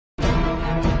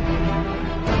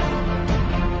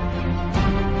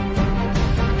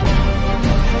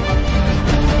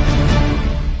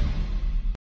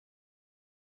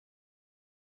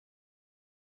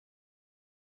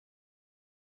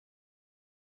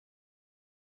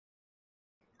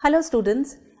Hello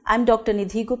students, I am Dr.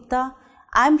 Nidhi Gupta.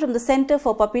 I am from the Center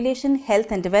for Population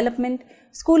Health and Development,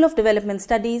 School of Development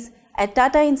Studies at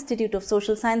Tata Institute of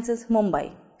Social Sciences,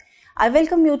 Mumbai. I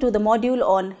welcome you to the module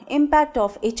on Impact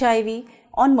of HIV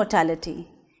on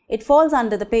Mortality. It falls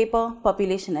under the paper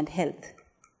Population and Health.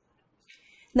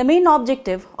 The main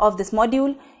objective of this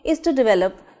module is to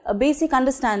develop a basic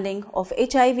understanding of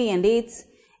HIV and AIDS,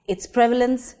 its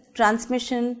prevalence,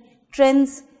 transmission,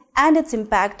 trends, and its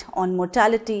impact on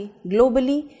mortality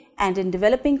globally and in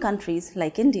developing countries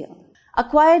like India.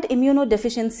 Acquired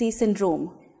immunodeficiency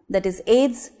syndrome, that is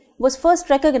AIDS, was first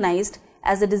recognized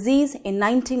as a disease in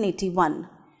 1981,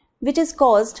 which is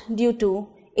caused due to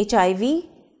HIV,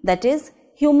 that is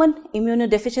human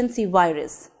immunodeficiency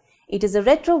virus. It is a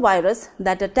retrovirus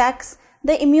that attacks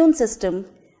the immune system,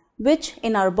 which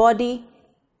in our body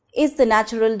is the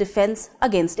natural defense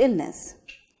against illness.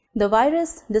 The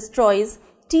virus destroys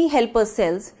T helper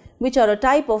cells, which are a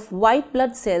type of white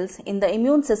blood cells in the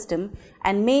immune system,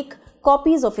 and make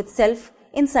copies of itself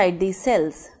inside these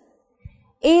cells.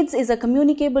 AIDS is a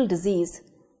communicable disease,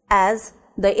 as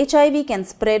the HIV can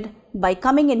spread by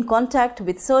coming in contact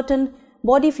with certain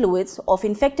body fluids of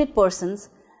infected persons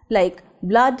like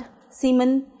blood,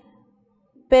 semen,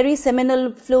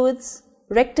 periseminal fluids,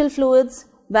 rectal fluids,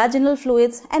 vaginal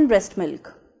fluids, and breast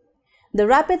milk. The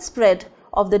rapid spread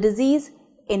of the disease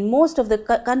in most of the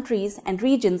countries and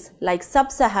regions like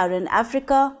sub-Saharan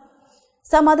Africa,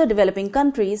 some other developing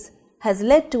countries, has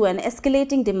led to an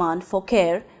escalating demand for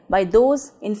care by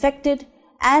those infected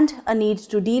and a need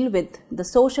to deal with the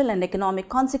social and economic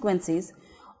consequences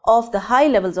of the high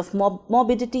levels of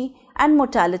morbidity and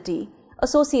mortality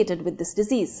associated with this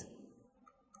disease.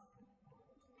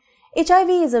 HIV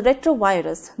is a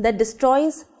retrovirus that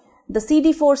destroys the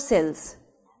CD4 cells,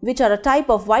 which are a type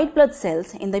of white blood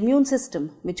cells in the immune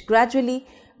system, which gradually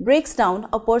breaks down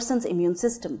a person's immune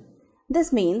system.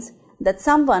 This means that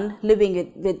someone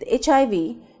living with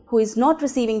HIV who is not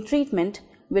receiving treatment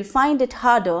will find it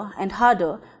harder and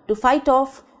harder to fight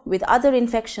off with other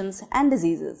infections and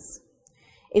diseases.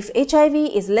 If HIV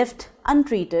is left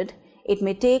untreated, it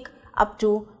may take up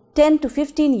to 10 to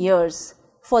 15 years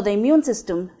for the immune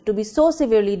system to be so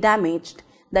severely damaged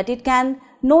that it can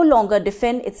no longer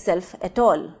defend itself at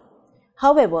all.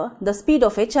 However, the speed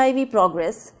of HIV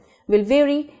progress will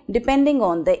vary depending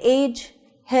on the age,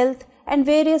 health, and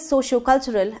various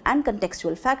socio-cultural and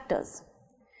contextual factors.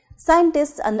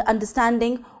 Scientists'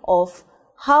 understanding of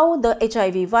how the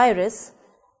HIV virus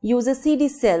uses CD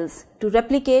cells to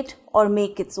replicate or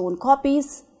make its own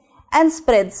copies and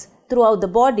spreads throughout the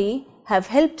body have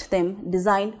helped them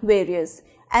design various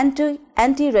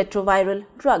antiretroviral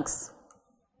drugs.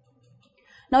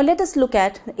 Now let us look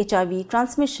at HIV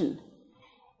transmission.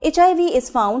 HIV is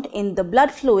found in the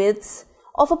blood fluids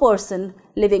of a person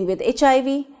living with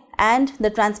HIV, and the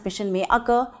transmission may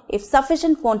occur if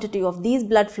sufficient quantity of these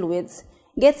blood fluids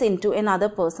gets into another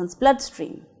person's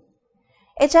bloodstream.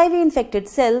 HIV infected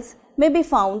cells may be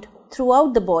found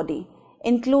throughout the body,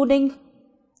 including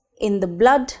in the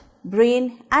blood,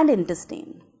 brain, and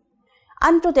intestine.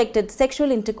 Unprotected sexual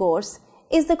intercourse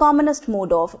is the commonest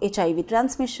mode of HIV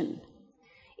transmission.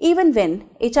 Even when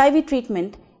HIV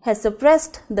treatment has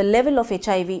suppressed the level of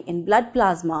HIV in blood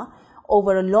plasma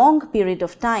over a long period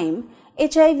of time,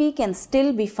 HIV can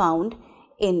still be found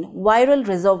in viral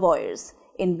reservoirs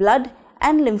in blood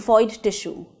and lymphoid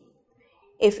tissue.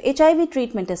 If HIV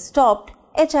treatment is stopped,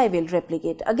 HIV will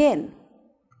replicate again.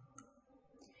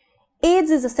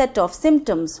 AIDS is a set of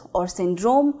symptoms or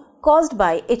syndrome caused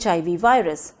by HIV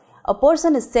virus. A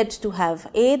person is said to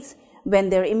have AIDS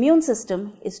when their immune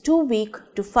system is too weak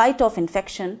to fight off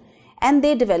infection and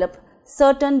they develop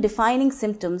certain defining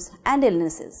symptoms and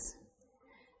illnesses.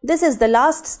 This is the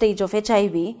last stage of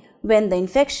HIV when the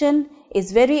infection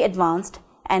is very advanced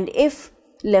and if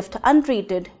left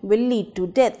untreated will lead to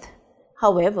death.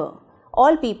 However,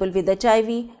 all people with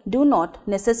HIV do not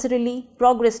necessarily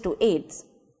progress to AIDS.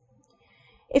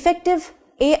 Effective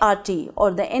ART or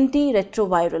the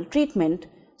antiretroviral treatment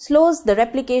slows the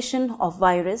replication of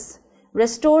virus,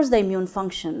 restores the immune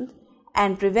function,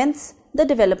 and prevents the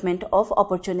development of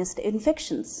opportunistic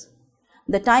infections.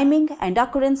 The timing and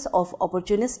occurrence of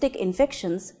opportunistic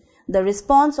infections, the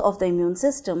response of the immune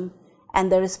system, and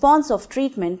the response of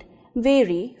treatment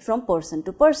vary from person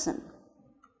to person.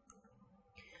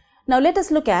 Now let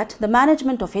us look at the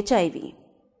management of HIV.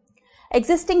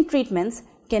 Existing treatments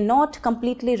cannot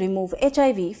completely remove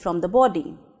HIV from the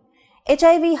body.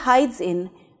 HIV hides in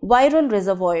viral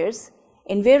reservoirs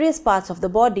in various parts of the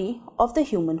body of the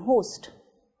human host.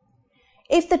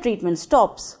 If the treatment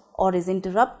stops or is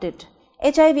interrupted,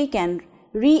 HIV can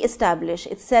re-establish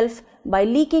itself by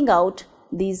leaking out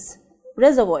these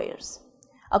reservoirs.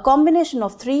 A combination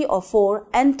of 3 or 4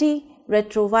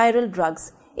 antiretroviral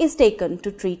drugs is taken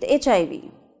to treat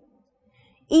HIV.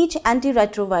 Each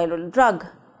antiretroviral drug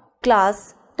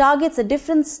class targets a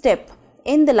different step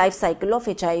in the life cycle of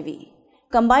HIV.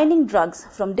 Combining drugs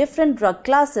from different drug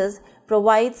classes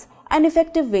provides an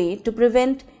effective way to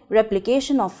prevent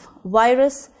replication of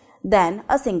virus than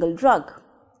a single drug.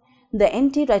 The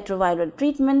antiretroviral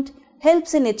treatment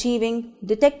helps in achieving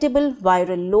detectable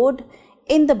viral load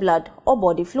in the blood or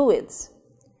body fluids.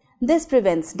 This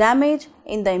prevents damage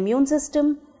in the immune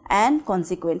system and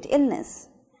consequent illness.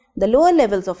 The lower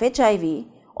levels of HIV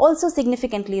also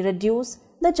significantly reduce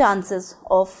the chances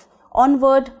of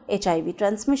onward HIV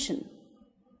transmission.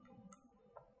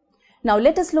 Now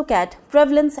let us look at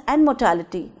prevalence and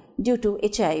mortality due to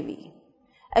HIV.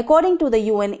 According to the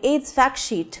UN AIDS fact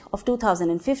sheet of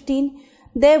 2015,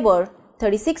 there were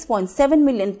 36.7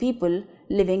 million people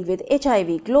living with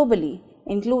HIV globally,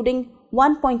 including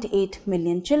 1.8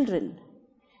 million children.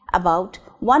 About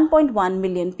 1.1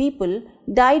 million people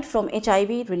died from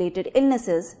HIV-related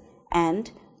illnesses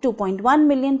and 2.1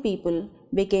 million people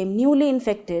became newly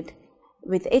infected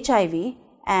with HIV,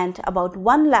 and about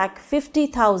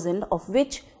 150,000 of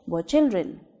which were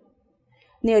children.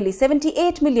 Nearly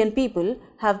 78 million people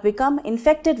have become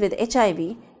infected with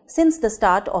HIV since the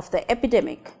start of the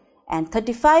epidemic, and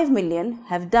 35 million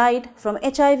have died from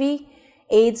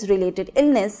HIV/AIDS-related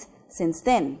illness since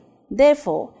then.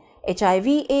 Therefore,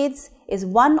 HIV/AIDS is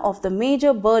one of the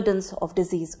major burdens of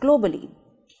disease globally.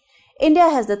 India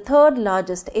has the third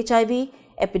largest HIV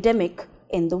epidemic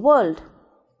in the world.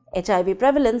 HIV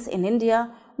prevalence in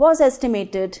India was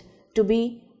estimated to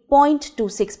be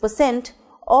 0.26%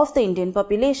 of the Indian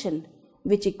population,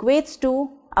 which equates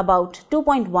to about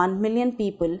 2.1 million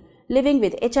people living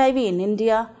with HIV in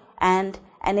India and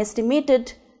an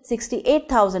estimated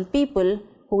 68,000 people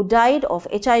who died of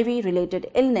HIV-related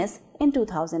illness in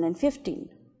 2015.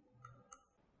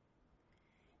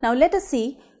 Now let us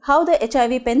see how the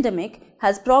HIV pandemic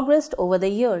has progressed over the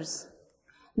years.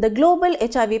 The global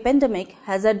HIV pandemic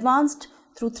has advanced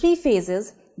through 3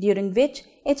 phases, during which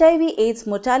HIV/AIDS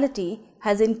mortality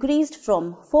has increased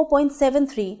from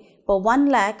 4.73 per 1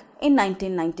 lakh in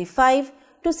 1995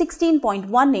 to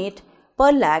 16.18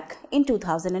 per lakh in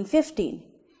 2015.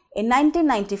 In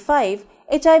 1995,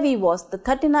 HIV was the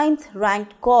 39th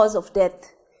ranked cause of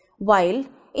death, while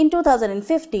in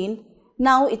 2015,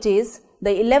 now it is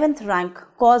the 11th ranked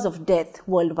cause of death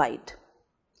worldwide.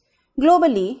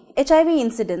 Globally, HIV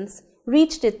incidence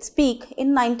reached its peak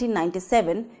in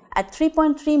 1997 at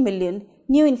 3.3 million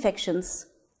new infections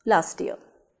last year.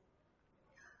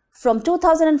 From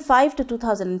 2005 to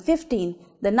 2015,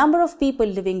 the number of people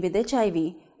living with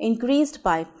HIV increased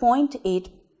by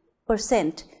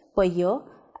 0.8% per year,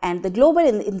 and the global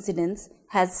incidence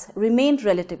has remained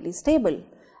relatively stable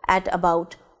at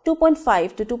about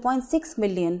 2.5 to 2.6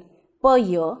 million per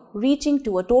year, reaching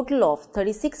to a total of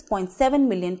 36.7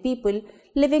 million people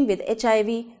living with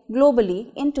HIV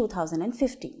globally in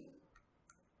 2015.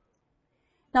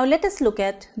 Now let us look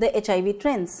at the HIV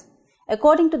trends.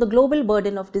 According to the Global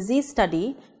Burden of Disease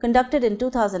study conducted in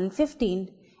 2015,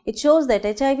 it shows that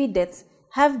HIV deaths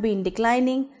have been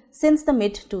declining since the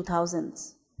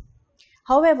mid-2000s.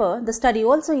 However, the study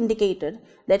also indicated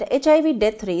that HIV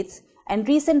death rates and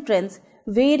recent trends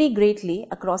vary greatly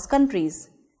across countries,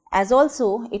 as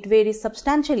also it varies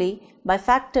substantially by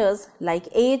factors like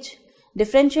age,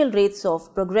 differential rates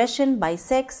of progression by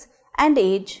sex and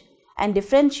age, and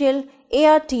differential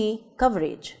ART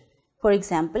coverage. For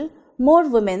example, more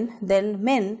women than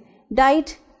men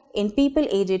died in people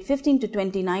aged 15 to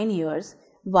 29 years,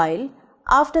 while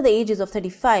after the ages of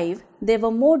 35, there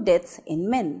were more deaths in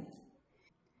men.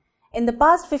 In the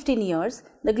past 15 years,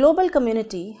 the global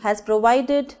community has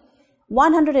provided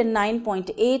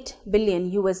 $109.8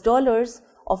 billion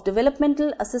of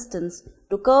developmental assistance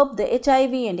to curb the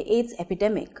HIV and AIDS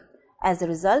epidemic. As a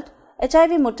result,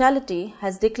 HIV mortality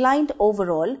has declined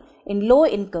overall in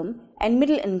low-income and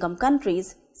middle-income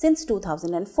countries since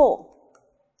 2004.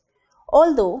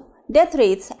 Although death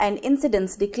rates and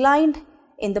incidence declined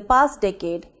in the past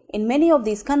decade in many of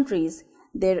these countries,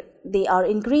 they are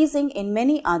increasing in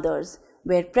many others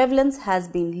where prevalence has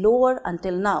been lower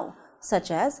until now,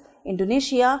 such as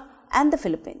Indonesia and the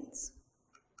Philippines.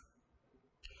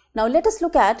 Now let us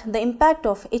look at the impact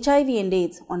of HIV and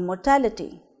AIDS on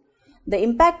mortality. The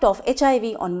impact of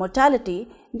HIV on mortality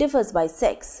differs by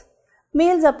sex.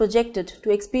 Males are projected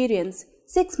to experience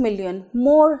 6 million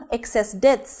more excess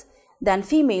deaths than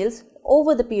females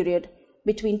over the period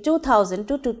between 2000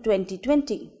 to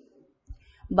 2020.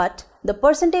 But the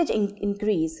percentage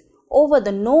increase over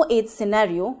the no AIDS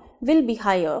scenario will be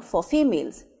higher for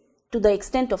females to the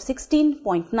extent of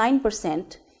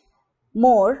 16.9%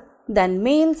 more than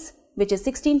males, which is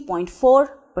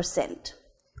 16.4%.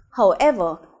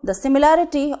 However, the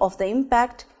similarity of the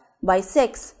impact by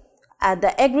sex at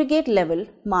the aggregate level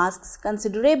masks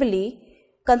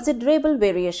considerable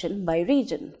variation by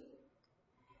region.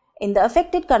 In the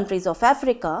affected countries of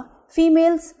Africa,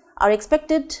 females are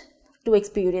expected to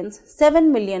experience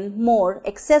 7 million more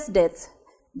excess deaths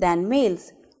than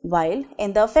males, while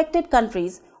in the affected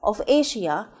countries of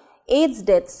Asia, AIDS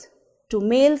deaths to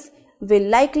males will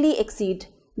likely exceed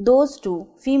those to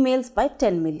females by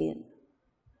 10 million.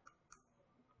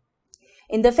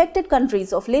 In the affected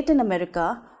countries of Latin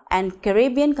America and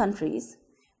Caribbean countries,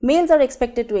 males are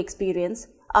expected to experience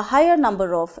a higher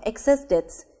number of excess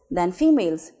deaths than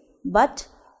females, but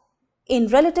in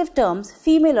relative terms,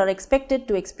 females are expected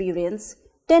to experience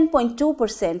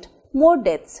 10.2% more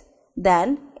deaths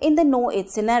than in the no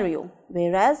AIDS scenario,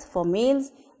 whereas for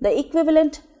males, the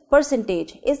equivalent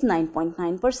percentage is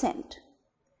 9.9%.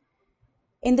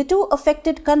 In the two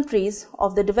affected countries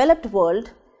of the developed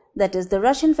world, that is the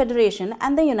Russian Federation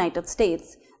and the United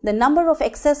States, the number of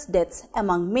excess deaths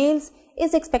among males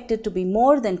is expected to be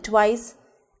more than twice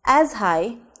as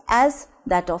high as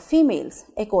that of females,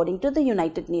 according to the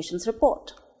United Nations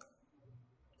report.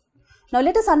 Now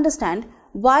let us understand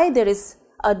why there is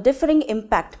a differing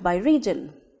impact by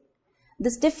region.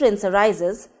 This difference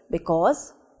arises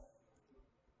because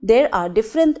there are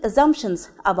different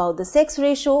assumptions about the sex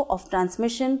ratio of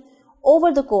transmission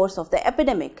over the course of the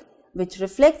epidemic, which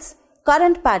reflects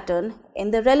current pattern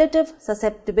in the relative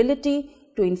susceptibility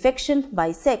to infection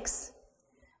by sex.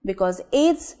 Because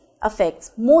AIDS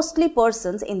affects mostly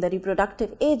persons in the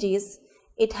reproductive ages,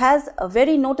 it has a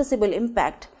very noticeable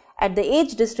impact at the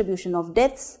age distribution of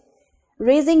deaths,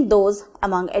 raising those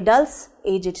among adults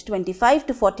aged 25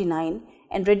 to 49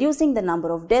 and reducing the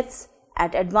number of deaths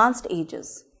at advanced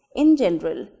ages, in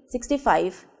general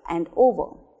 65 and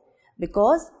over,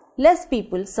 because less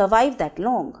people survive that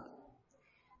long.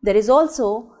 There is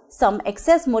also some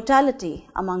excess mortality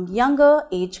among younger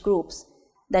age groups,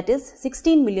 that is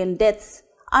 16 million deaths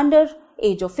under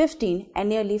age of 15 and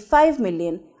nearly 5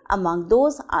 million among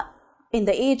those in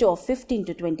the age of 15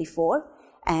 to 24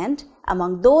 and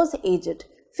among those aged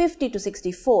 50 to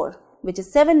 64, which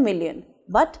is 7 million,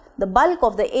 but the bulk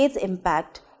of the AIDS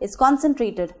impact is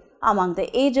concentrated among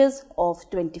the ages of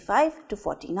 25 to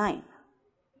 49.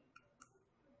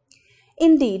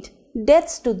 Indeed,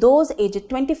 deaths to those aged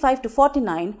 25 to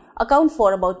 49 account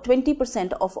for about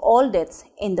 20% of all deaths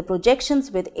in the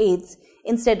projections with AIDS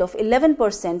instead of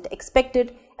 11%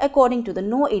 expected according to the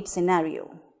no AIDS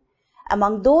scenario.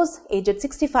 Among those aged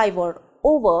 65 or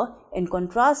over, in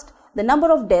contrast, the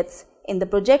number of deaths in the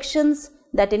projections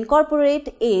that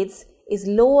incorporate AIDS is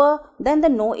lower than the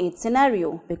no AIDS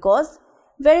scenario because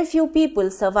very few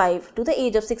people survive to the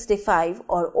age of 65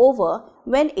 or over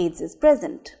when AIDS is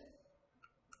present.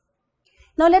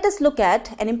 Now let us look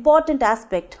at an important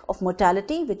aspect of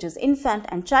mortality, which is infant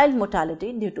and child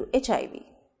mortality due to HIV.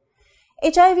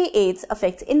 HIV/AIDS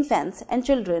affects infants and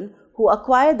children who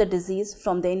acquire the disease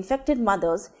from their infected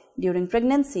mothers during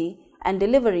pregnancy and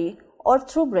delivery or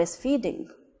through breastfeeding.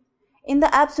 In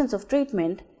the absence of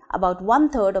treatment, about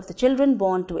 1/3 of the children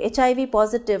born to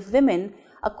HIV-positive women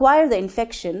acquire the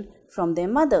infection from their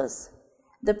mothers.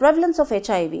 The prevalence of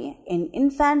HIV in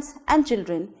infants and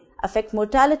children affect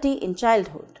mortality in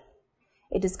childhood.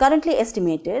 It is currently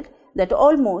estimated that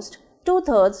almost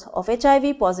 2/3 of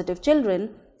HIV-positive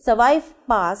children survive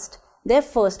past their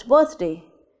first birthday.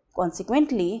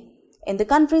 Consequently, in the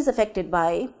countries affected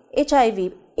by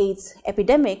HIV/AIDS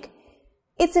epidemic,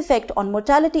 its effect on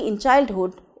mortality in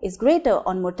childhood is greater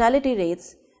on mortality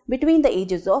rates between the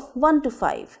ages of 1 to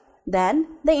 5 than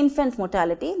the infant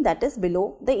mortality, that is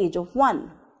below the age of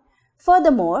 1.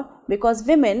 Furthermore, because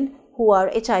women who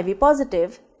are HIV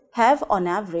positive have on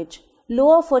average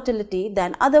lower fertility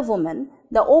than other women,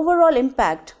 the overall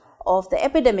impact of the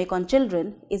epidemic on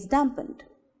children is dampened.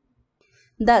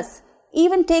 Thus,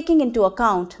 even taking into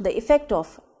account the effect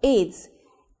of AIDS,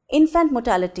 infant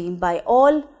mortality by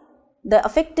all the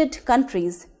affected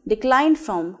countries declined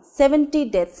from 70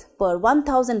 deaths per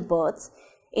 1,000 births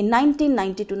in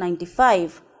 1990 to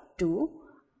 95 to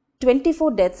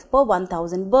 24 deaths per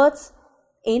 1,000 births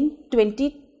in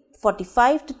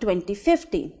 2045 to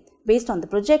 2050 based on the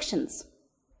projections.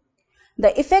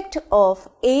 The effect of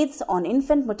AIDS on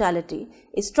infant mortality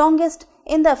is strongest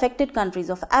in the affected countries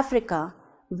of Africa,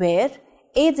 where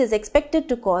AIDS is expected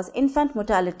to cause infant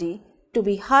mortality to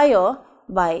be higher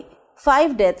by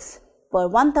 5 deaths per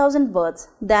 1,000 births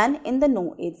than in the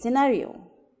no AIDS scenario.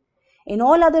 In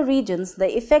all other regions,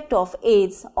 the effect of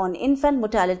AIDS on infant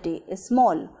mortality is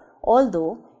small,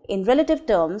 although in relative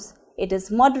terms it is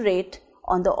moderate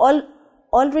on the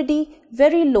already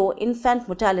very low infant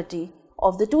mortality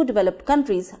of the two developed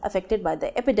countries affected by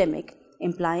the epidemic,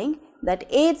 implying that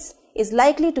AIDS is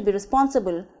likely to be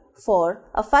responsible for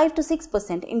a 5 to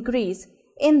 6% increase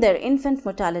in their infant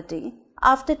mortality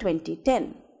after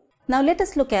 2010. Now let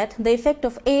us look at the effect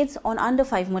of AIDS on under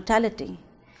 5 mortality.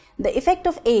 The effect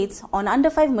of AIDS on under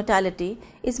 5 mortality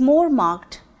is more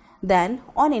marked than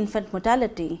on infant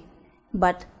mortality.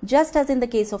 But just as in the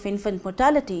case of infant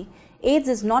mortality, AIDS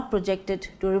is not projected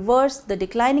to reverse the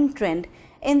declining trend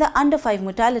in the under 5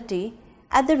 mortality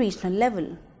at the regional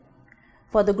level.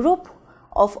 For the group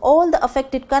of all the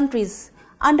affected countries,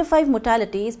 under 5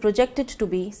 mortality is projected to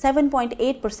be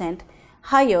 7.8%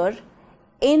 higher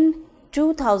in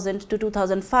 2000 to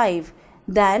 2005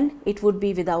 than it would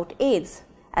be without AIDS,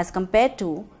 as compared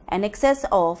to an excess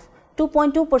of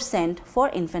 2.2% for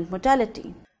infant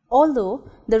mortality. Although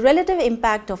the relative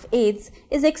impact of AIDS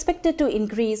is expected to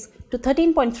increase to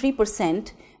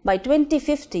 13.3% by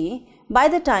 2050, by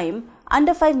the time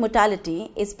under 5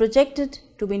 mortality is projected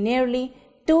to be nearly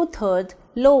 2/3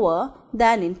 lower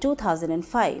than in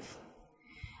 2005.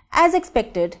 As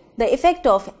expected, the effect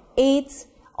of AIDS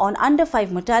on under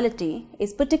 5 mortality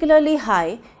is particularly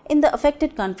high in the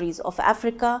affected countries of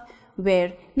Africa,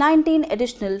 where 19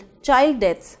 additional child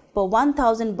deaths per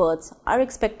 1,000 births are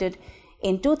expected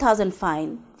in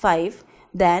 2005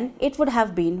 than it would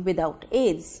have been without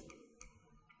AIDS.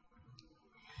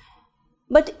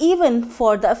 But even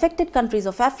for the affected countries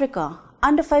of Africa,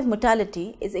 under 5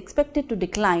 mortality is expected to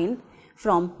decline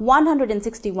from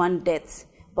 161 deaths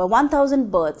per 1,000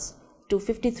 births to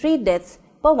 53 deaths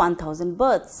per 1,000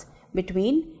 births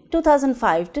between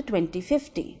 2005 to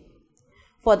 2050.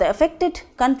 For the affected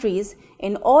countries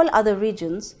in all other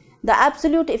regions, the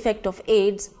absolute effect of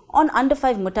AIDS on under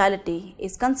 5 mortality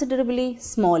is considerably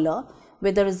smaller,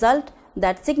 with the result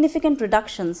that significant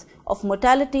reductions of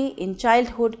mortality in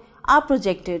childhood are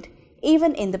projected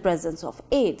even in the presence of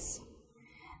AIDS.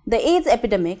 The AIDS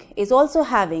epidemic is also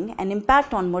having an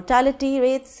impact on mortality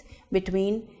rates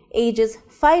between ages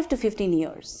 5 to 15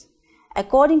 years.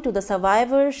 According to the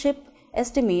survivorship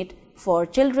estimate for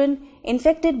children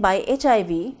infected by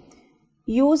HIV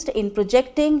used in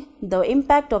projecting the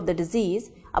impact of the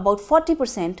disease, about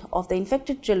 40% of the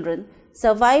infected children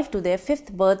survive to their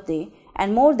 5th birthday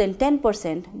and more than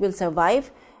 10% will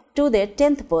survive to their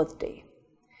 10th birthday.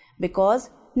 Because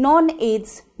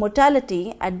non-AIDS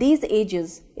mortality at these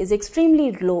ages is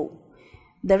extremely low,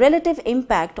 the relative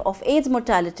impact of AIDS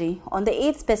mortality on the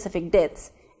AIDS-specific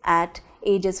deaths at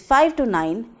ages 5 to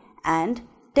 9 and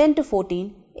 10 to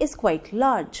 14 is quite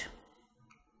large.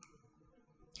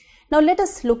 Now let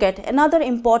us look at another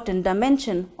important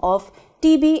dimension of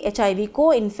TB-HIV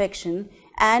co-infection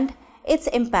and its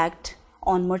impact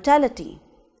on mortality.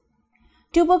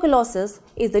 Tuberculosis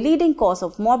is the leading cause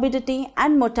of morbidity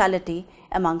and mortality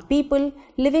among people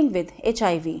living with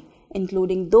HIV,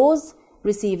 including those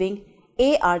receiving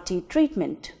ART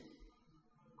treatment.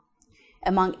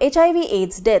 Among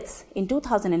HIV/AIDS deaths in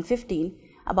 2015,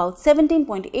 about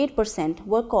 17.8%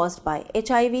 were caused by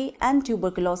HIV and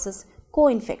tuberculosis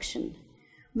co-infection,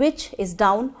 which is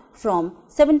down from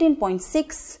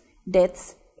 17.6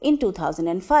 deaths in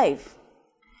 2005.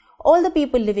 All the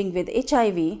people living with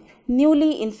HIV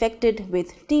newly infected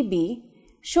with TB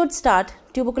should start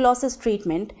tuberculosis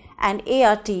treatment and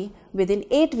ART within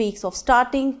 8 weeks of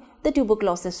starting the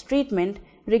tuberculosis treatment,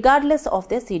 regardless of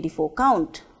their CD4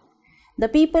 count. The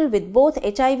people with both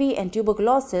HIV and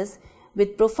tuberculosis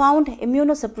with profound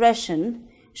immunosuppression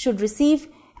should receive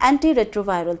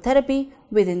antiretroviral therapy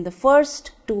within the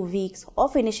first 2 weeks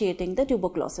of initiating the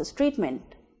tuberculosis treatment.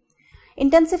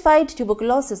 Intensified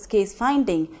tuberculosis case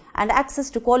finding and access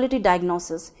to quality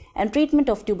diagnosis and treatment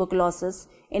of tuberculosis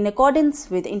in accordance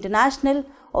with international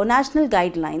or national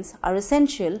guidelines are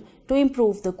essential to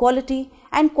improve the quality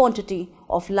and quantity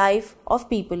of life of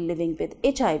people living with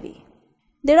HIV.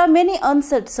 There are many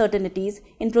uncertainties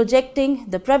in projecting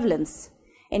the prevalence.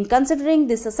 In considering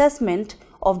this assessment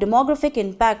of demographic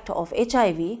impact of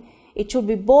HIV, it should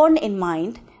be borne in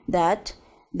mind that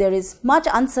there is much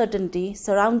uncertainty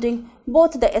surrounding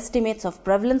both the estimates of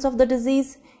prevalence of the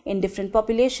disease in different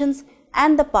populations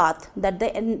and the path that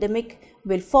the endemic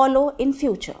will follow in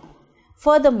future.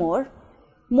 Furthermore,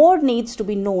 more needs to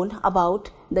be known about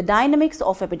the dynamics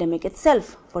of epidemic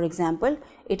itself. For example,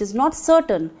 it is not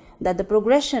certain that the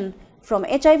progression from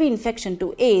HIV infection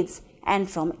to AIDS and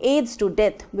from AIDS to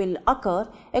death will occur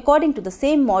according to the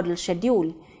same model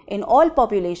schedule in all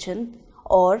populations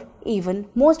or even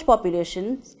most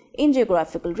populations in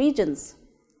geographical regions.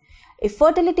 If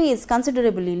fertility is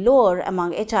considerably lower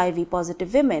among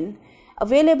HIV-positive women,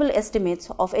 available estimates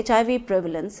of HIV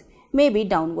prevalence may be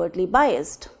downwardly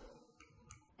biased.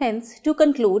 Hence, to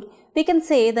conclude, we can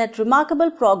say that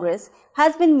remarkable progress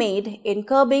has been made in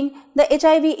curbing the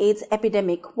HIV/AIDS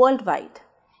epidemic worldwide.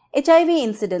 HIV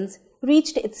incidence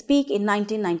reached its peak in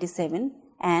 1997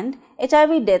 and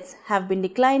HIV deaths have been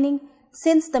declining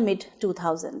since the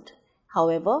mid-2000s.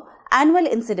 However, annual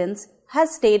incidence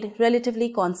has stayed relatively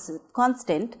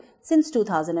constant since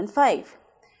 2005.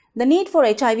 The need for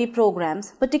HIV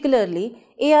programs, particularly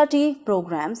ART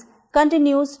programs,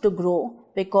 continues to grow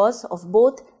because of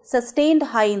both sustained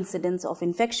high incidence of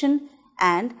infection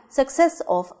and success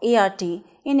of ART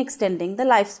in extending the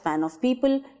lifespan of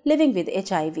people living with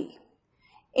HIV.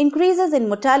 Increases in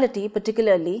mortality,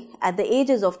 particularly at the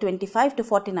ages of 25 to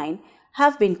 49,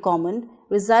 have been common,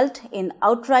 result in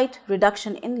outright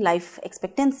reduction in life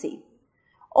expectancy.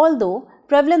 Although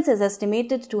prevalence is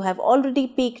estimated to have already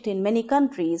peaked in many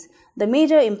countries, the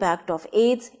major impact of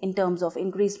AIDS in terms of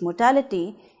increased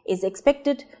mortality is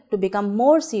expected to become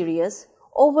more serious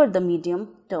over the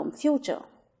medium-term future.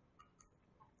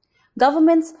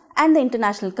 Governments and the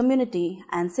international community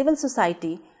and civil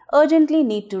society urgently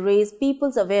need to raise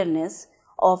people's awareness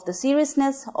of the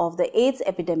seriousness of the AIDS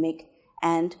epidemic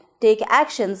and take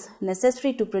actions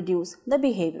necessary to produce the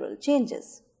behavioral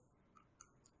changes.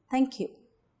 Thank you.